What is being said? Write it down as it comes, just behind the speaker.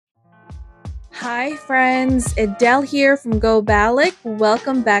Hi friends, Adele here from Go Balik.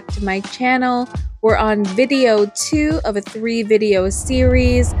 Welcome back to my channel. We're on video 2 of a 3-video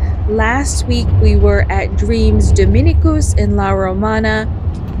series. Last week we were at Dreams Dominicus in La Romana.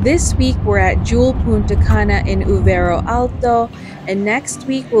 This week we're at Jewel Punta Cana in Uvero Alto. And next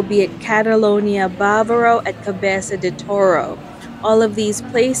week we'll be at Catalonia Bavaro at Cabeza de Toro. All of these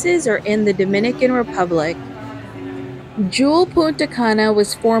places are in the Dominican Republic. Jewel Punta Cana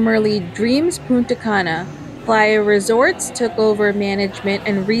was formerly Dreams Punta Cana. Playa Resorts took over management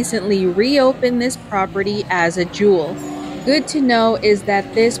and recently reopened this property as a Jewel. Good to know is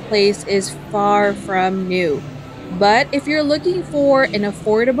that this place is far from new. But if you're looking for an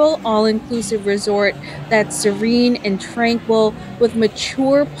affordable all-inclusive resort that's serene and tranquil with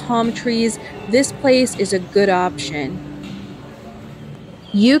mature palm trees, this place is a good option.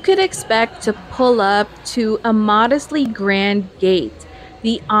 You could expect to pull up to a modestly grand gate.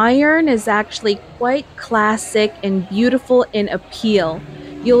 The iron is actually quite classic and beautiful in appeal.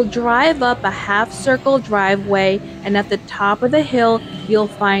 You'll drive up a half-circle driveway, and at the top of the hill, you'll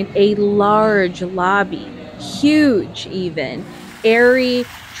find a large lobby. Huge even. Airy,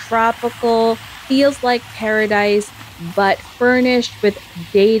 tropical, feels like paradise, but furnished with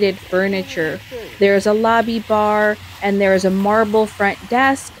dated furniture. There's a lobby bar and there's a marble front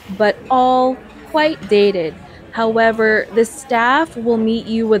desk, but all quite dated. However, the staff will meet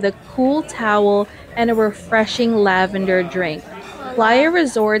you with a cool towel and a refreshing lavender drink. Playa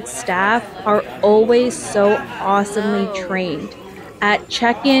Resort staff are always so awesomely trained. At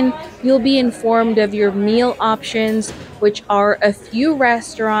check-in, you'll be informed of your meal options, which are a few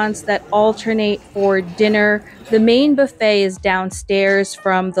restaurants that alternate for dinner. The main buffet is downstairs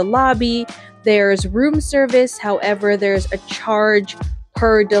from the lobby. There's room service, however, there's a charge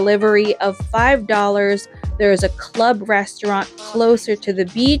per delivery of $5. There's a club restaurant closer to the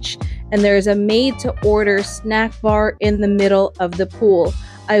beach, and there's a made-to-order snack bar in the middle of the pool.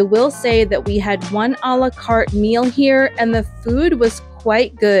 I will say that we had one a la carte meal here, and the food was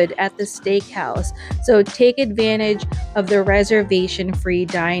quite good at the steakhouse, so take advantage of the reservation-free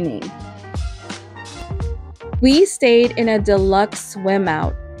dining. We stayed in a deluxe swim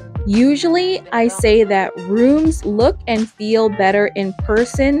out. Usually, I say that rooms look and feel better in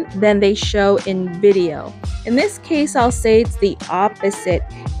person than they show in video. In this case, I'll say it's the opposite.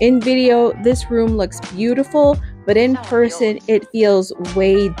 In video, this room looks beautiful, but in person, it feels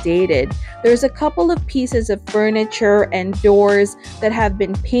way dated. There's a couple of pieces of furniture and doors that have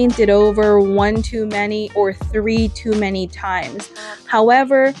been painted over 1 too many or 3 too many times.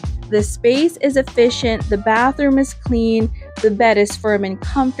 However, the space is efficient, the bathroom is clean, the bed is firm and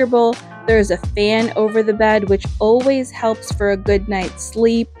comfortable. There's a fan over the bed, which always helps for a good night's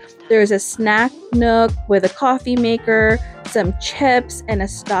sleep. There's a snack nook with a coffee maker, some chips, and a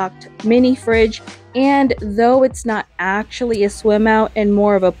stocked mini fridge. And though it's not actually a swim out and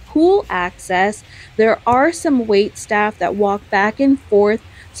more of a pool access, there are some wait staff that walk back and forth,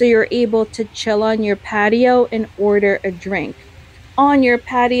 so you're able to chill on your patio and order a drink. On your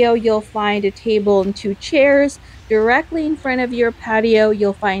patio, you'll find a table and 2 chairs. Directly in front of your patio,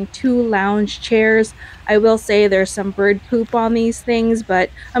 you'll find 2 lounge chairs. I will say there's some bird poop on these things, but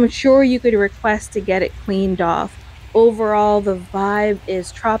I'm sure you could request to get it cleaned off. Overall, the vibe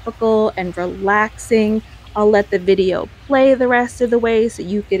is tropical and relaxing. I'll let the video play the rest of the way so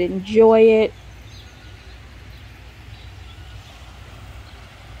you could enjoy it.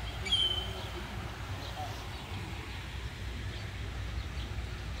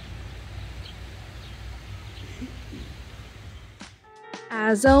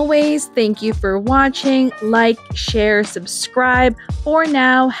 As always, thank you for watching. Like, share, subscribe. For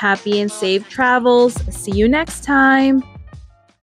now, happy and safe travels. See you next time.